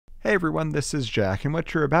Hey everyone, this is Jack, and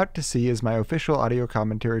what you're about to see is my official audio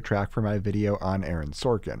commentary track for my video on Aaron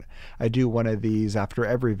Sorkin. I do one of these after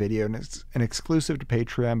every video, and it's an exclusive to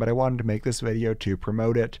Patreon, but I wanted to make this video to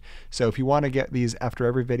promote it. So if you want to get these after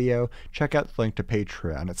every video, check out the link to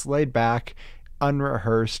Patreon. It's laid back,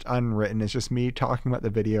 unrehearsed, unwritten. It's just me talking about the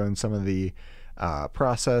video and some of the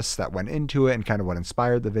process that went into it and kind of what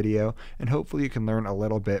inspired the video, and hopefully you can learn a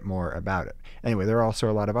little bit more about it. Anyway, there are also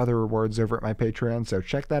a lot of other rewards over at my Patreon, so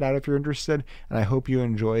check that out if you're interested, and I hope you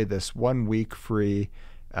enjoy this 1 week free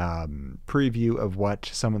preview of what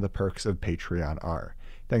some of the perks of Patreon are.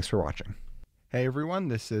 Thanks for watching. Hey everyone,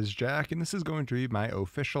 this is Jack, and this is going to be my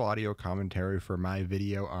official audio commentary for my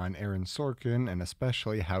video on Aaron Sorkin, and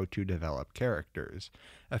especially how to develop characters.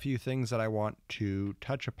 A few things that I want to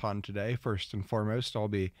touch upon today. First and foremost, I'll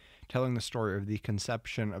be telling the story of the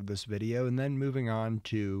conception of this video, and then moving on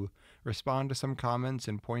to respond to some comments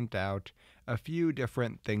and point out a few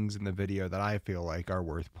different things in the video that I feel like are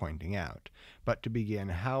worth pointing out. But to begin,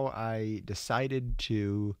 how I decided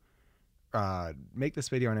to make this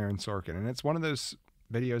video on Aaron Sorkin, and it's one of those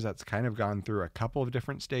videos that's kind of gone through a couple of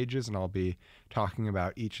different stages, and I'll be talking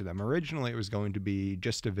about each of them. Originally, it was going to be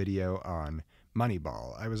just a video on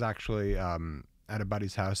Moneyball. I was actually at a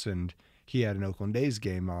buddy's house, and he had an Oakland A's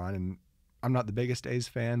game on, and I'm not the biggest A's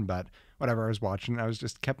fan, but whatever I was watching, I was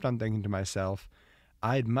just kept on thinking to myself,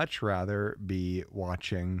 I'd much rather be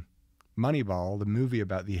watching Moneyball, the movie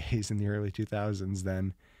about the A's in the early 2000s,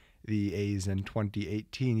 than the A's in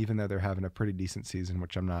 2018, even though they're having a pretty decent season,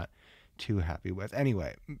 which I'm not too happy with.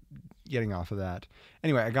 Anyway, getting off of that.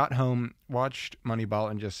 Anyway, I got home, watched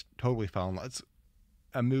Moneyball, and just totally fell in love. It's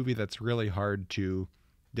a movie that's really hard to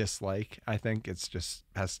dislike. I think it's just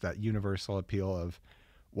has that universal appeal of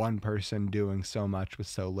one person doing so much with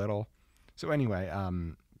so little. So anyway,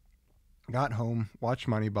 got home, watched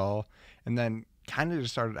Moneyball, and then kind of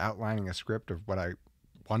just started outlining a script of what I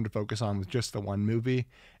wanted to focus on with just the one movie.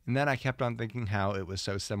 And then I kept on thinking how it was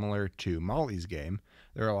so similar to Molly's Game.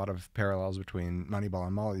 There are a lot of parallels between Moneyball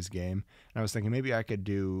and Molly's Game. And I was thinking maybe I could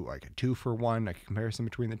do like a 2-for-1, like a comparison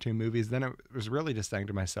between the two movies. Then it was really just saying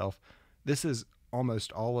to myself, this is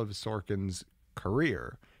almost all of Sorkin's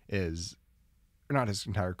career, is not his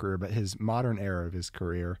entire career, but his modern era of his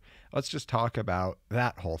career. Let's just talk about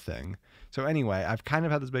that whole thing. So anyway, I've kind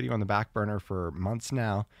of had this video on the back burner for months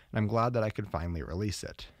now, and I'm glad that I could finally release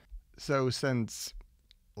it. So since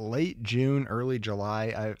late June, early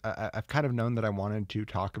July, I've kind of known that I wanted to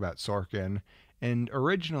talk about Sorkin, and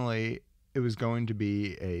originally it was going to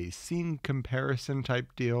be a scene comparison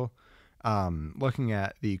type deal, looking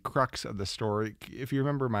at the crux of the story. If you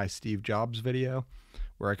remember my Steve Jobs video,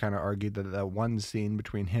 where I kind of argued that the one scene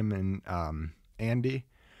between him and Andy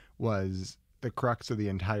was the crux of the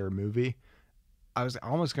entire movie, I was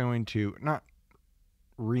almost going to not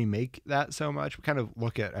remake that so much, but kind of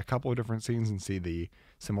look at a couple of different scenes and see the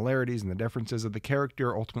similarities and the differences of the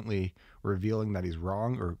character ultimately revealing that he's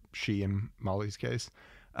wrong, or she in Molly's case.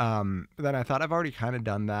 But then I thought, I've already kind of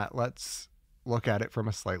done that. Let's look at it from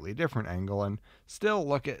a slightly different angle and still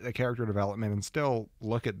look at the character development and still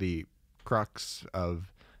look at the crux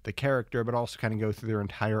of the character, but also kind of go through their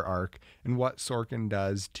entire arc and what Sorkin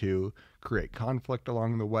does to create conflict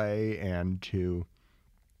along the way and to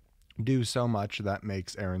do so much that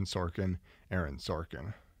makes Aaron Sorkin Aaron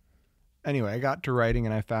Sorkin. Anyway, I got to writing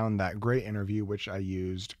and I found that great interview, which I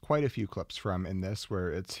used quite a few clips from in this, where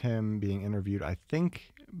it's him being interviewed, I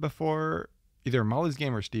think, before either Molly's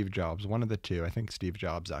Game or Steve Jobs, one of the two. I think Steve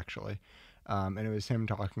Jobs, actually. And it was him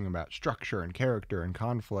talking about structure and character and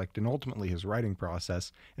conflict and ultimately his writing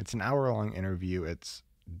process. It's an hour-long interview. It's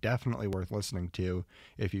definitely worth listening to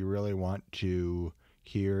if you really want to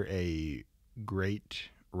hear a great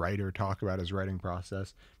writer talk about his writing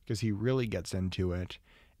process, because he really gets into it,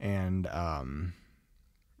 and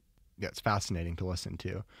it's fascinating to listen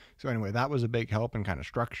to. So anyway, that was a big help in kind of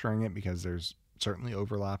structuring it, because there's certainly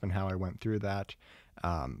overlap in how I went through that.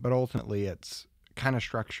 But ultimately, it's kind of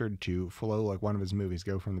structured to flow like one of his movies,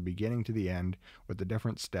 go from the beginning to the end with the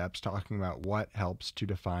different steps, talking about what helps to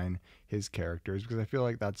define his characters, because I feel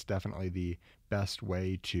like that's definitely the best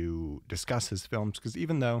way to discuss his films, because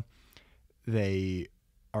even though they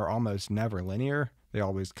are almost never linear, they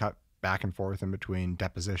always cut back and forth in between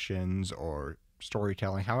depositions or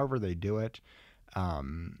storytelling, however they do it.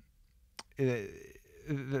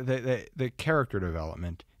 The character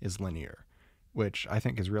development is linear, which I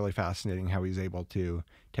think is really fascinating, how he's able to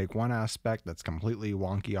take one aspect that's completely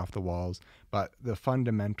wonky off the walls, but the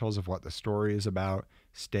fundamentals of what the story is about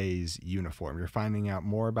stays uniform. You're finding out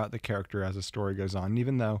more about the character as the story goes on,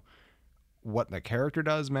 even though what the character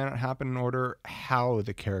does may not happen in order, how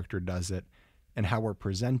the character does it and how we're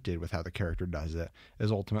presented with how the character does it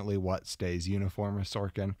is ultimately what stays uniform with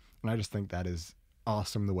Sorkin. And I just think that is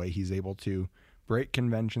awesome, the way he's able to break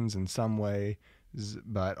conventions in some ways,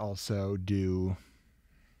 but also do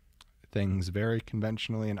things very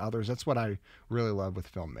conventionally in others. That's what I really love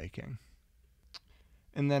with filmmaking.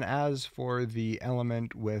 And then as for the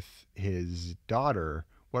element with his daughter,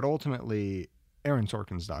 what ultimately, Aaron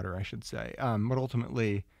Sorkin's daughter, I should say, what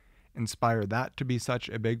ultimately inspired that to be such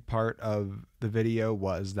a big part of the video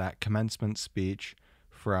was that commencement speech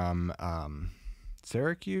from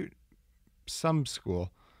Syracuse, some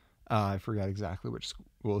school. I forgot exactly which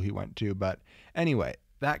school he went to, but anyway,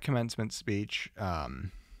 that commencement speech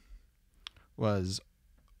was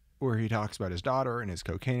where he talks about his daughter and his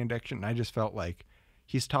cocaine addiction. And I just felt like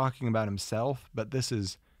he's talking about himself, but this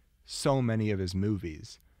is so many of his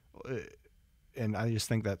movies. And I just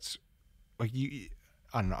think that's like,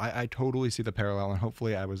 I don't know. I totally see the parallel, and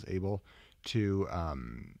hopefully I was able to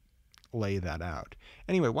lay that out.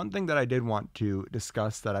 Anyway, one thing that I did want to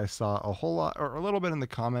discuss that I saw a whole lot, or a little bit in the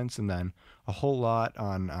comments, and then a whole lot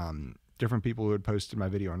on different people who had posted my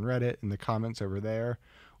video on Reddit in the comments over there,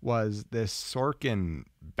 was this Sorkin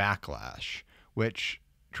backlash, which,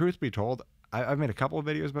 truth be told, I've made a couple of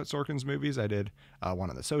videos about Sorkin's movies. I did one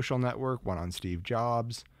on The Social Network, one on Steve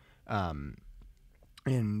Jobs,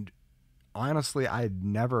 and honestly, I'd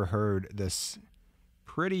never heard this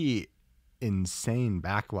pretty insane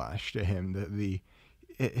backlash to him.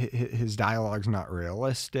 His dialogue's not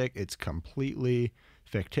realistic. It's completely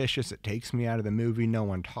fictitious. It takes me out of the movie. No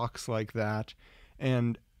one talks like that.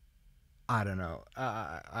 And I don't know.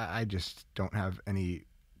 I just don't have any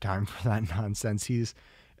time for that nonsense.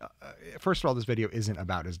 First of all, this video isn't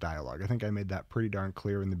about his dialogue. I think I made that pretty darn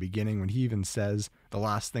clear in the beginning when he even says the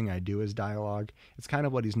last thing I do is dialogue. It's kind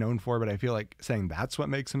of what he's known for, but I feel like saying that's what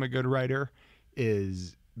makes him a good writer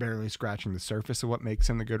is barely scratching the surface of what makes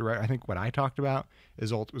him a good writer. I think what I talked about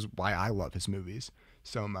was why I love his movies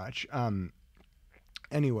so much.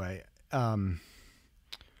 Anyway,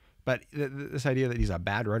 but this idea that he's a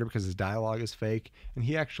bad writer because his dialogue is fake, and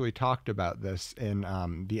he actually talked about this in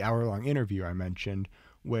the hour-long interview I mentioned,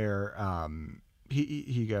 where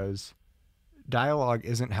he goes, dialogue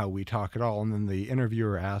isn't how we talk at all. And then the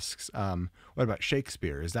interviewer asks, what about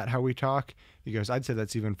Shakespeare? Is that how we talk? He goes, I'd say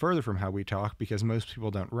that's even further from how we talk, because most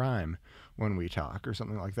people don't rhyme when we talk, or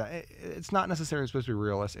something like that. It's not necessarily supposed to be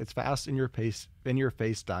realist. It's fast, in your face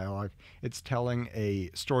dialogue. It's telling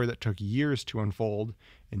a story that took years to unfold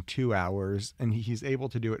in 2 hours, and he's able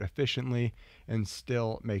to do it efficiently and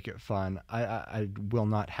still make it fun. I will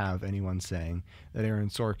not have anyone saying that Aaron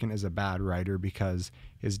Sorkin is a bad writer because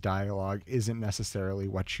his dialogue isn't necessarily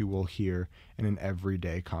what you will hear in an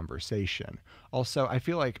everyday conversation. Also, I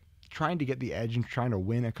feel like trying to get the edge and trying to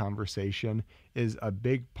win a conversation is a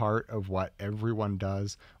big part of what everyone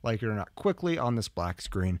does, like it or not. Quickly on this black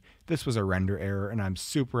screen, this was a render error, and I'm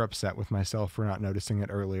super upset with myself for not noticing it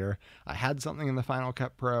earlier. I had something in the Final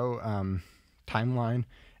Cut Pro timeline,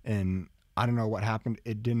 and I don't know what happened.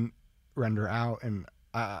 It didn't render out, and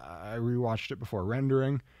I rewatched it before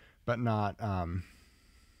rendering, but not after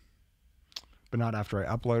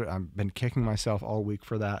I uploaded. I've been kicking myself all week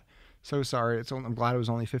for that. So sorry. I'm glad it was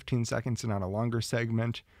only 15 seconds and not a longer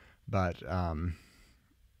segment, but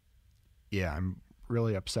yeah, I'm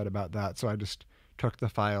really upset about that. So I just took the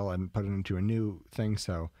file and put it into a new thing.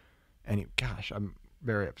 So gosh, I'm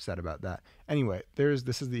very upset about that. Anyway,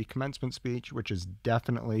 this is the commencement speech, which is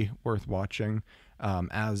definitely worth watching,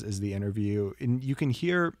 as is the interview. And you can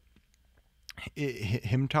hear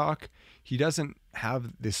him talk. He doesn't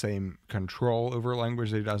have the same control over language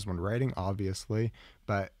that he does when writing, obviously,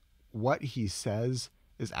 but what he says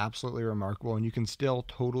is absolutely remarkable, and you can still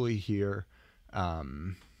totally hear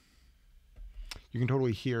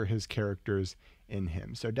his characters in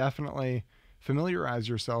him. So definitely familiarize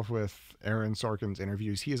yourself with Aaron Sorkin's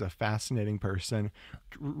interviews. He is a fascinating person.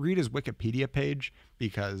 Read his Wikipedia page,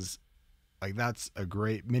 because like that's a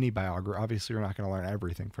great mini biography. Obviously, you're not going to learn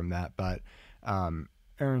everything from that, but Aaron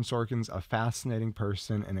Sorkin's a fascinating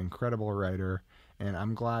person, an incredible writer, and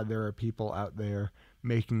I'm glad there are people out there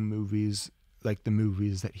making movies like the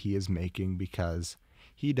movies that he is making, because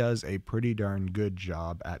he does a pretty darn good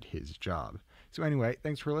job at his job. So anyway,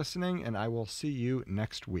 thanks for listening, and I will see you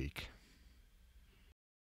next week.